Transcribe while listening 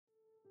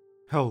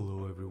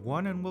Hello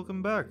everyone and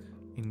welcome back.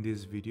 In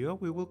this video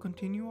we will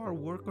continue our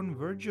work on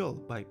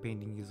Vergil by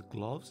painting his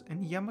gloves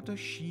and Yamato's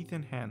sheath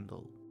and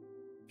handle.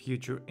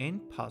 Future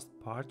and past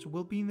parts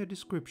will be in the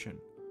description.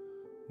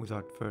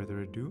 Without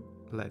further ado,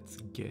 let's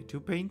get to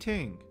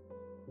painting.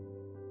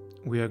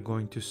 We are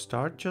going to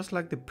start just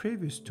like the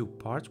previous two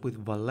parts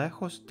with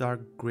Vallejo's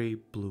dark grey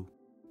blue.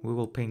 We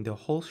will paint the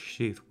whole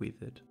sheath with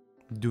it.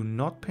 Do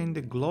not paint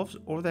the gloves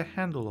or the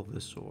handle of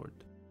the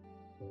sword.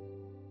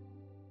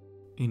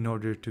 In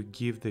order to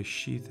give the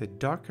sheath a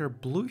darker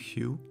blue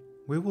hue,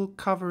 we will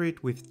cover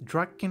it with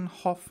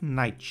Drakenhof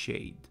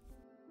Nightshade.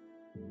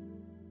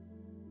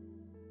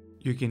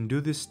 You can do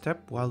this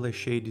step while the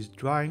shade is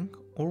drying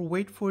or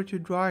wait for it to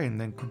dry and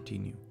then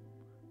continue.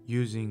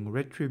 Using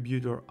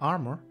Retributor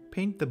armor,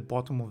 paint the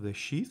bottom of the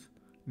sheath,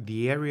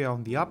 the area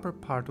on the upper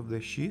part of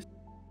the sheath,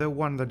 the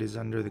one that is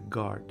under the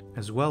guard,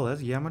 as well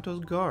as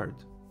Yamato's guard.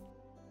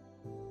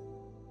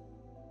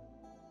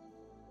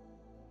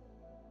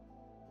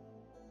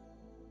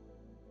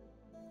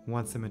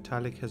 Once the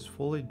metallic has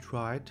fully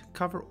dried,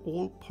 cover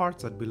all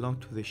parts that belong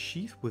to the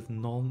sheath with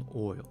Nuln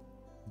oil.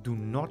 Do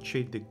not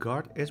shade the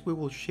guard as we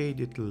will shade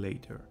it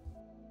later.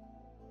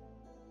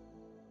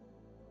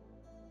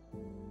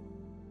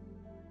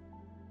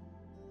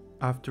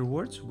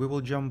 Afterwards, we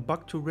will jump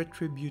back to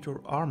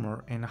Retributor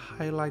armor and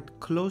highlight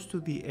close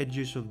to the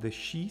edges of the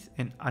sheath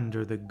and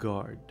under the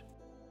guard.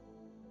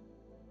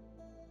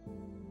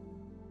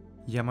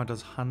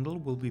 Yamato's handle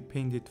will be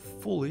painted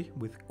fully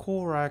with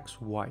Corax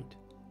white.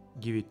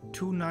 Give it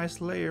 2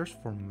 nice layers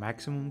for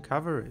maximum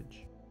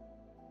coverage.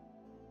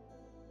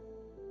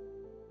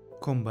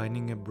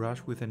 Combining a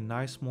brush with a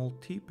nice small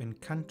tip and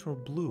Cantor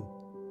blue,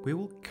 we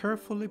will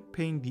carefully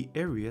paint the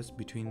areas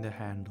between the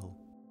handle.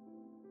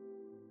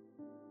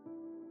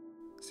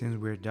 Since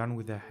we're done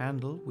with the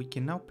handle, we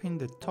can now paint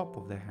the top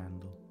of the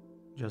handle.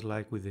 Just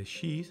like with the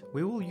sheath,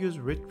 we will use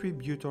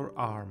Retributor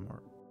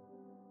armor.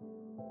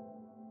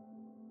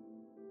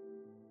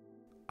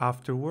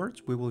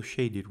 Afterwards, we will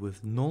shade it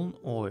with Nuln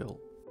oil.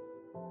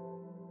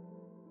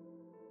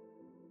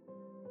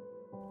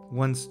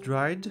 Once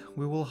dried,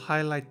 we will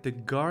highlight the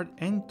guard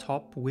and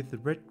top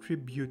with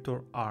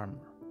Retributor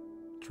armor.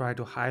 Try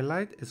to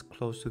highlight as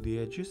close to the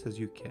edges as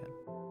you can.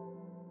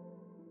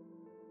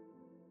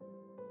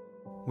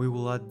 We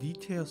will add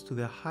details to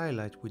the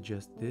highlight we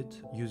just did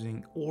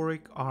using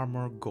Auric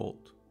Armor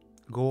Gold.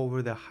 Go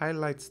over the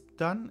highlights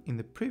done in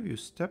the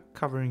previous step,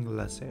 covering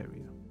less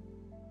area.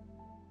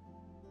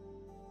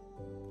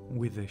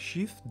 With the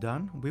sheath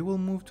done, we will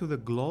move to the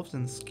gloves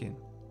and skin.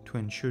 To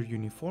ensure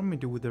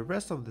uniformity with the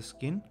rest of the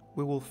skin,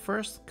 we will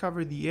first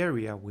cover the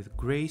area with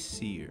grey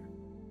cere.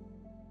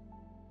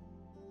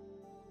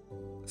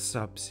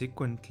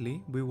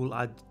 Subsequently, we will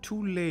add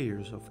 2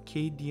 layers of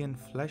Cadian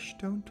flesh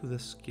tone to the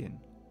skin.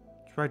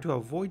 Try to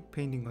avoid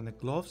painting on the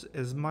gloves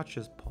as much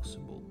as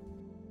possible.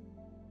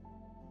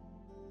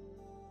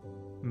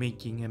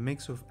 Making a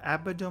mix of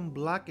Abaddon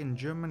black and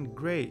German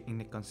grey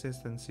in a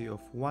consistency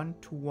of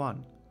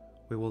 1:1,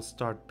 we will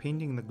start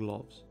painting the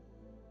gloves.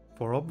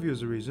 For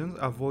obvious reasons,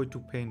 avoid to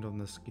paint on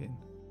the skin.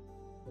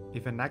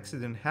 If an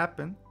accident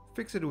happened,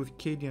 fix it with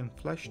Cadian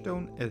flesh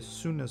tone as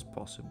soon as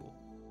possible.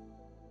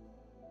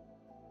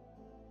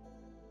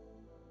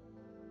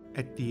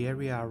 At the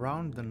area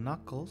around the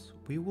knuckles,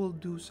 we will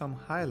do some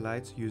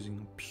highlights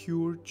using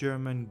pure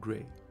German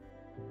grey.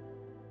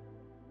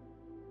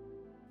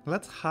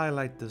 Let's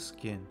highlight the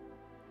skin.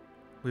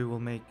 We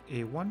will make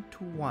a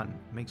 1:1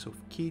 mix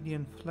of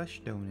Cadian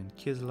flesh tone and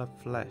Kislev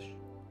flesh.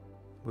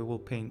 We will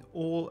paint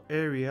all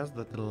areas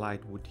that the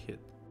light would hit.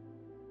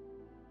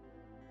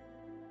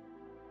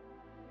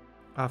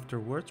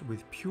 Afterwards,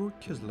 with pure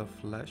Kislev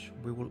flesh,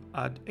 we will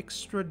add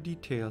extra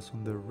details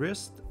on the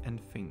wrist and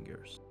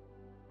fingers.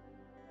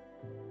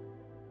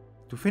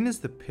 To finish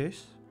the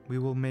piece, we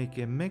will make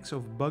a mix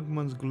of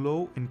Bugman's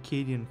Glow and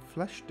Cadian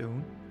flesh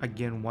tone,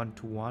 again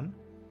 1:1,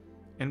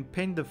 and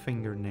paint the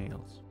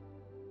fingernails.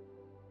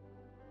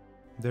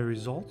 The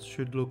results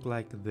should look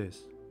like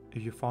this.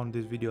 If you found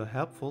this video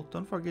helpful,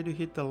 don't forget to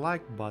hit the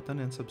like button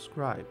and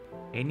subscribe.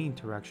 Any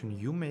interaction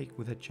you make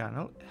with the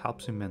channel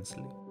helps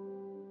immensely.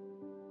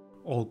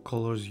 All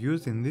colors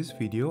used in this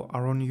video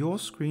are on your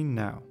screen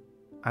now.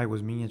 I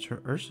was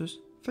MiniatureUrsus,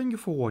 thank you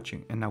for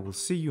watching and I will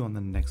see you on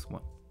the next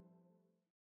one.